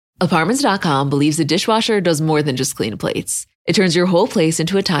Apartments.com believes a dishwasher does more than just clean plates. It turns your whole place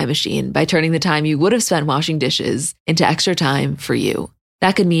into a time machine by turning the time you would have spent washing dishes into extra time for you.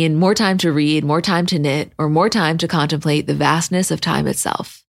 That could mean more time to read, more time to knit, or more time to contemplate the vastness of time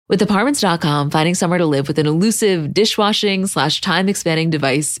itself. With Apartments.com, finding somewhere to live with an elusive dishwashing/time expanding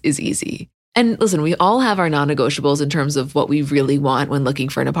device is easy. And listen, we all have our non-negotiables in terms of what we really want when looking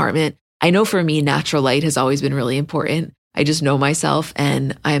for an apartment. I know for me, natural light has always been really important. I just know myself,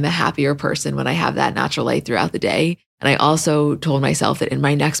 and I am a happier person when I have that natural light throughout the day. And I also told myself that in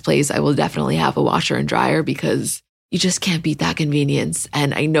my next place, I will definitely have a washer and dryer because you just can't beat that convenience.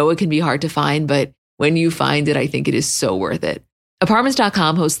 And I know it can be hard to find, but when you find it, I think it is so worth it.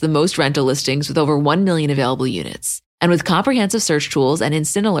 Apartments.com hosts the most rental listings with over 1 million available units. And with comprehensive search tools and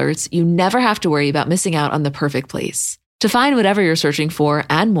instant alerts, you never have to worry about missing out on the perfect place. To find whatever you're searching for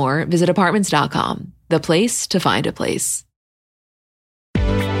and more, visit Apartments.com, the place to find a place.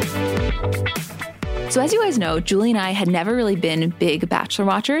 So as you guys know, Julie and I had never really been big Bachelor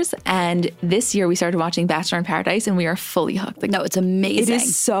watchers. And this year we started watching Bachelor in Paradise and we are fully hooked. No, it's amazing. It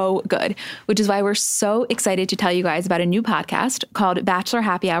is so good, which is why we're so excited to tell you guys about a new podcast called Bachelor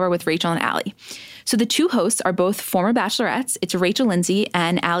Happy Hour with Rachel and Allie. So the two hosts are both former Bachelorettes. It's Rachel Lindsay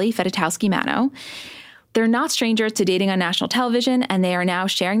and Allie Fedotowsky-Mano. They're not strangers to dating on national television, and they are now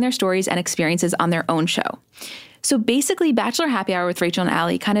sharing their stories and experiences on their own show. So basically, Bachelor Happy Hour with Rachel and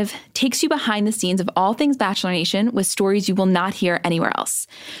Allie kind of takes you behind the scenes of all things Bachelor Nation with stories you will not hear anywhere else.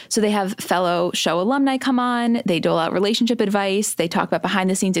 So they have fellow show alumni come on, they dole out relationship advice, they talk about behind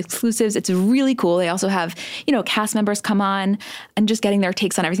the scenes exclusives. It's really cool. They also have, cast members come on and just getting their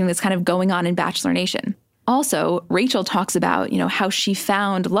takes on everything that's kind of going on in Bachelor Nation. Also, Rachel talks about, how she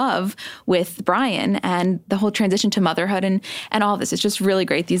found love with Brian and the whole transition to motherhood and all of this. It's just really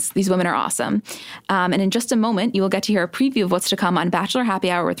great. These women are awesome. And in just a moment, you will get to hear a preview of what's to come on Bachelor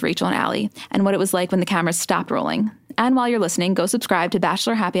Happy Hour with Rachel and Allie and what it was like when the cameras stopped rolling. And while you're listening, go subscribe to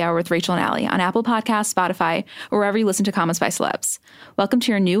Bachelor Happy Hour with Rachel and Allie on Apple Podcasts, Spotify, or wherever you listen to Comments by Celebs. Welcome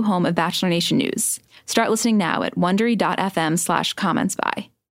to your new home of Bachelor Nation news. Start listening now at wondery.fm/commentsby.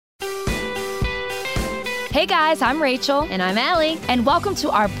 Hey guys, I'm Rachel. And I'm Allie. And welcome to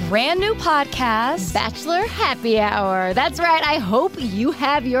our brand new podcast, Bachelor Happy Hour. That's right. I hope you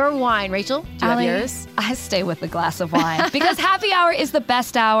have your wine. Rachel, do you Allie, have yours? I stay with a glass of wine because happy hour is the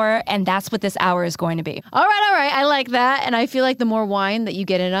best hour, and that's what this hour is going to be. All right. I like that. And I feel like the more wine that you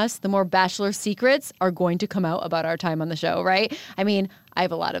get in us, the more Bachelor secrets are going to come out about our time on the show, right? I mean, I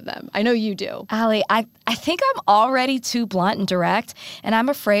have a lot of them. I know you do. Allie, I think I'm already too blunt and direct, and I'm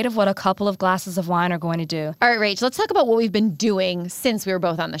afraid of what a couple of glasses of wine are going to do. All right, Rach, let's talk about what we've been doing since we were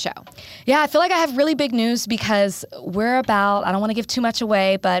both on the show. Yeah, I feel like I have really big news because I don't want to give too much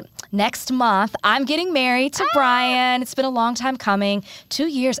away, but next month, I'm getting married to Brian. It's been a long time coming. 2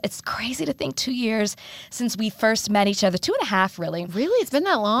 years. It's crazy to think 2 years since we first met each other. 2.5, really. Really? It's been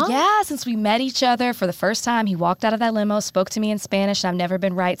that long? Yeah, since we met each other for the first time. He walked out of that limo, spoke to me in Spanish, and I've never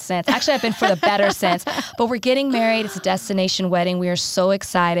been right since. Actually, I've been for the better since. But we're getting married. It's a destination wedding. We are so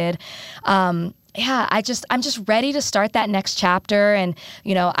excited. I'm just ready to start that next chapter. And,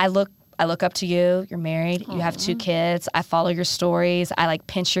 I look up to you. You're married. You have 2 kids. I follow your stories. I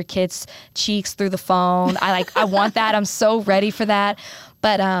pinch your kids' cheeks through the phone. I want that. I'm so ready for that.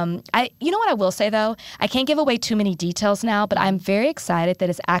 But you know what I will say, though? I can't give away too many details now, but I'm very excited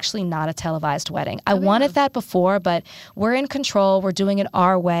that it's actually not a televised wedding. I wanted that before, but we're in control. We're doing it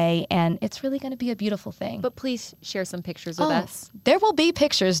our way, and it's really going to be a beautiful thing. But please share some pictures with us. There will be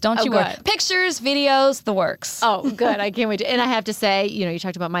pictures, don't you worry. Pictures, videos, the works. Oh, good. I can't wait to. And I have to say, you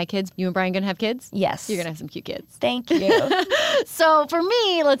talked about my kids. You and Brian going to have kids? Yes. You're going to have some cute kids. Thank you. So for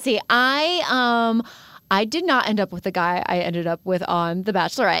me, let's see. I did not end up with the guy I ended up with on The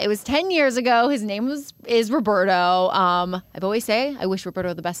Bachelorette. It was 10 years ago. His name is Roberto. I've always say I wish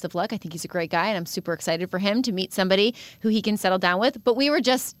Roberto the best of luck. I think he's a great guy, and I'm super excited for him to meet somebody who he can settle down with. But we were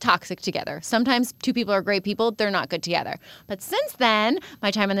just toxic together. Sometimes 2 people are great people. They're not good together. But since then, my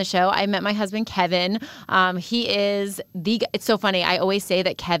time on the show, I met my husband, Kevin. He is it's so funny. I always say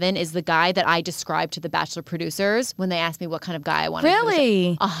that Kevin is the guy that I describe to the Bachelor producers when they ask me what kind of guy I wanted.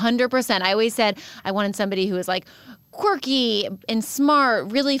 Really? 100%. I always said I wanted somebody who is quirky and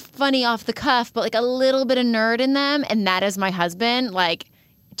smart, really funny off the cuff, but a little bit of nerd in them. And that is my husband,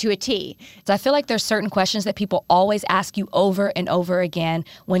 to a T. So I feel like there's certain questions that people always ask you over and over again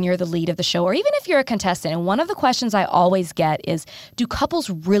when you're the lead of the show, or even if you're a contestant. And one of the questions I always get is, do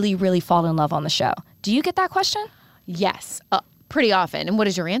couples really, really fall in love on the show? Do you get that question? Yes, pretty often. And what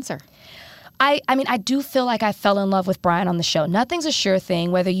is your answer? I mean, I do feel like I fell in love with Brian on the show. Nothing's a sure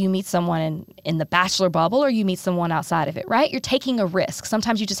thing, whether you meet someone in the Bachelor bubble or you meet someone outside of it, right? You're taking a risk.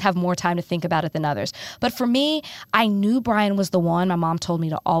 Sometimes you just have more time to think about it than others. But for me, I knew Brian was the one. My mom told me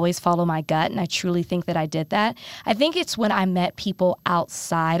to always follow my gut, and I truly think that I did that. I think it's when I met people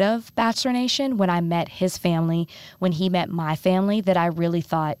outside of Bachelor Nation, when I met his family, when he met my family, that I really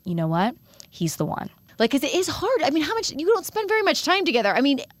thought, you know what? He's the one. Like, because it is hard. I mean, you don't spend very much time together. I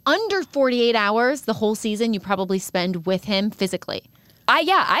mean, under 48 hours, the whole season, you probably spend with him physically.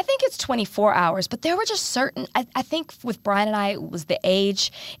 I think it's 24 hours, but there were just certain, I think with Brian and I, it was the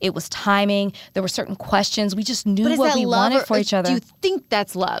age, it was timing, there were certain questions. We just knew what we wanted for each other. Do you think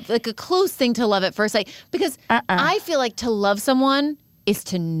that's love? Like a close thing to love at first sight? Because I feel like to love someone is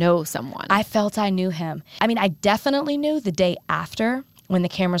to know someone. I felt I knew him. I mean, I definitely knew the day after when the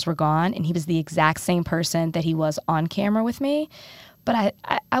cameras were gone, and he was the exact same person that he was on camera with me. But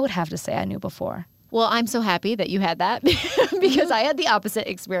I would have to say I knew before. Well, I'm so happy that you had that because I had the opposite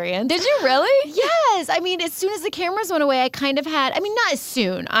experience. Did you really? Yes. I mean, as soon as the cameras went away, I kind of had, I mean, not as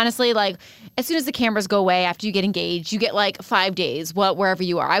soon, honestly, like as soon as the cameras go away after you get engaged, you get like 5 days, wherever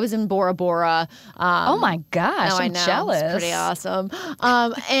you are. I was in Bora Bora. Oh my gosh, I'm jealous. It's pretty awesome.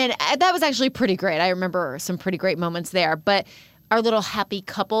 And that was actually pretty great. I remember some pretty great moments there. But our little happy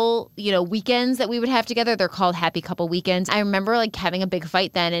couple, weekends that we would have together, they're called happy couple weekends. I remember like having a big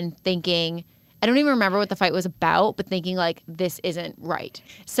fight then and thinking, I don't even remember what the fight was about, but thinking like, this isn't right.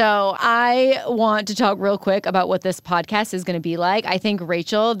 So I want to talk real quick about what this podcast is going to be like. I think,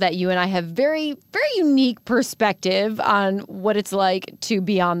 Rachel, that you and I have very, very unique perspective on what it's like to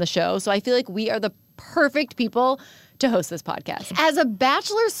be on the show. So I feel like we are the perfect people to host this podcast. As a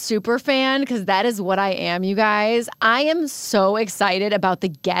Bachelor super fan, because that is what I am, you guys, I am so excited about the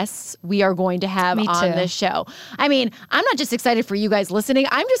guests we are going to have on this show. I mean, I'm not just excited for you guys listening.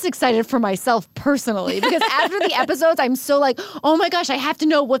 I'm just excited for myself personally, because after the episodes, I'm so like, oh my gosh, I have to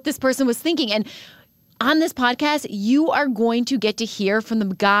know what this person was thinking. And on this podcast, you are going to get to hear from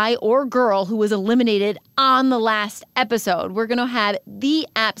the guy or girl who was eliminated on the last episode. We're going to have the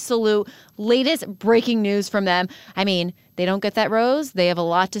absolute latest breaking news from them. I mean, they don't get that rose. They have a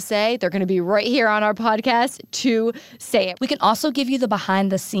lot to say. They're going to be right here on our podcast to say it. We can also give you the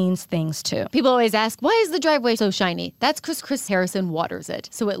behind the scenes things too. People always ask, why is the driveway so shiny? That's because Chris Harrison waters it,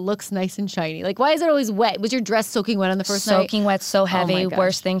 so it looks nice and shiny. Like, why is it always wet? Was your dress soaking wet on the first night? Soaking wet, so heavy.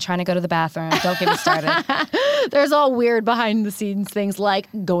 Worst thing, trying to go to the bathroom. Don't get me started. There's all weird behind the scenes things like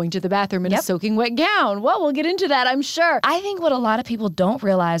going to the bathroom in a soaking wet gown. Well, we'll get into that, I'm sure. I think what a lot of people don't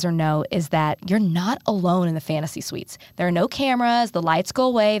realize or know is that you're not alone in the fantasy suites. There are no cameras, the lights go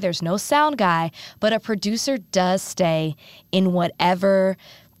away, there's no sound guy, but a producer does stay in whatever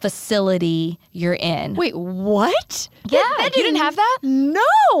facility you're in. Wait, what? Yeah, you didn't have that? No.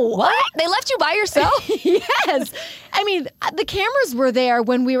 What? They left you by yourself? Yes. I mean, the cameras were there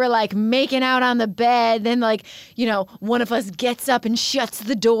when we were like making out on the bed. Then like, one of us gets up and shuts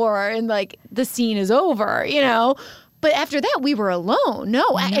the door and like the scene is over, But after that, we were alone.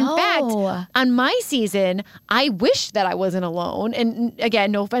 No. In fact, on my season, I wish that I wasn't alone. And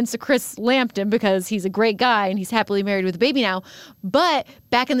again, no offense to Chris Lampton, because he's a great guy and he's happily married with a baby now. But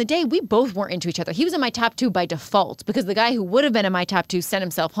back in the day, we both weren't into each other. He was in my top 2 by default because the guy who would have been in my top 2 sent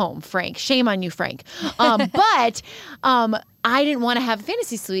himself home, Frank. Shame on you, Frank. But I didn't want to have a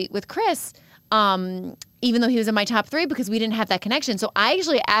fantasy suite with Chris. Even though he was in my top 3, because we didn't have that connection. So I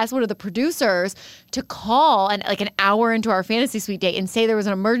actually asked one of the producers to call like an hour into our fantasy suite date and say there was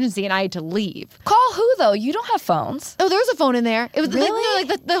an emergency and I had to leave. Call who, though? You don't have phones. Oh, there was a phone in there. It was really?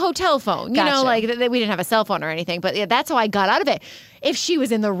 like the hotel phone. Gotcha. We didn't have a cell phone or anything. But yeah, that's how I got out of it. If she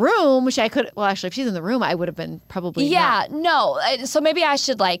was in the room, which I could, well, actually, if she's in the room, I would have been probably not. No. So maybe I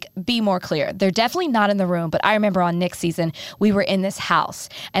should be more clear. They're definitely not in the room, but I remember on Nick's season, we were in this house.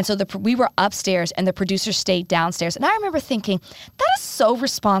 And so we were upstairs and the producer stayed downstairs. And I remember thinking, that is so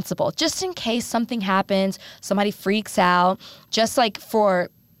responsible, just in case something happens, somebody freaks out, just like for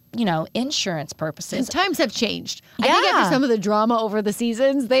insurance purposes. Times have changed. Yeah. I think after some of the drama over the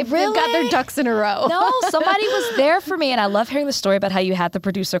seasons, they've got their ducks in a row. No, somebody was there for me. And I love hearing the story about how you had the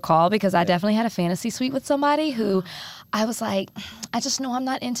producer call, because I definitely had a fantasy suite with somebody who I was like, I just know I'm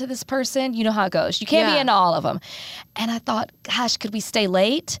not into this person. You know how it goes. You can't be into all of them. And I thought, gosh, could we stay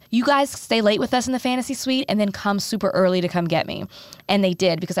late? You guys stay late with us in the fantasy suite and then come super early to come get me. And they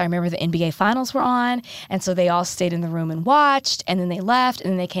did, because I remember the NBA finals were on. And so they all stayed in the room and watched. And then they left.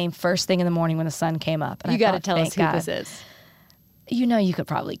 And then they came first thing in the morning when the sun came up. And you got to tell us who this is. You could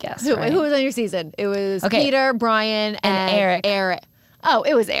probably guess. Who right? was on your season? It was Peter, Brian, and Eric. Oh,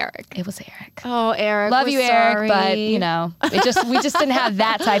 it was Eric. It was Eric. Oh, Eric. Love we're you, sorry. Eric, but we just didn't have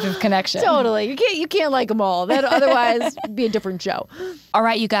that type of connection. Totally. You can't like them all. That otherwise be a different show. All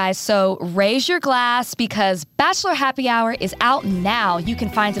right, you guys. So raise your glass because Bachelor Happy Hour is out now. You can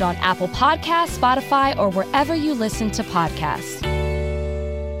find it on Apple Podcasts, Spotify, or wherever you listen to podcasts.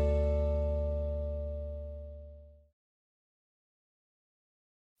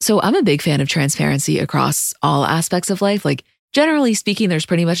 So I'm a big fan of transparency across all aspects of life. Like, generally speaking, there's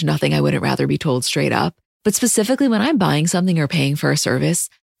pretty much nothing I wouldn't rather be told straight up. But specifically when I'm buying something or paying for a service,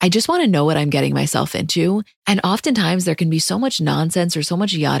 I just want to know what I'm getting myself into. And oftentimes there can be so much nonsense or so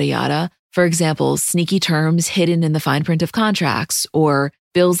much yada yada. For example, sneaky terms hidden in the fine print of contracts, or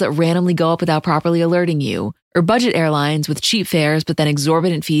bills that randomly go up without properly alerting you, or budget airlines with cheap fares but then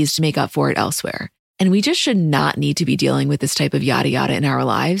exorbitant fees to make up for it elsewhere. And we just should not need to be dealing with this type of yada yada in our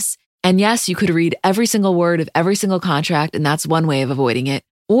lives. And yes, you could read every single word of every single contract, and that's one way of avoiding it.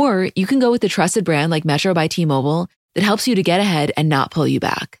 Or you can go with a trusted brand like Metro by T-Mobile that helps you to get ahead and not pull you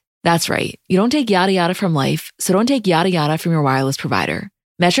back. That's right. You don't take yada yada from life, so don't take yada yada from your wireless provider.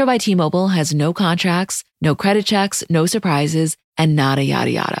 Metro by T-Mobile has no contracts, no credit checks, no surprises, and nada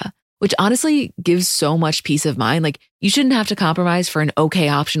yada yada, which honestly gives so much peace of mind. Like, you shouldn't have to compromise for an okay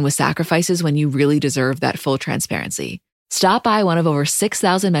option with sacrifices when you really deserve that full transparency. Stop by one of over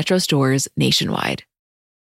 6,000 Metro stores nationwide.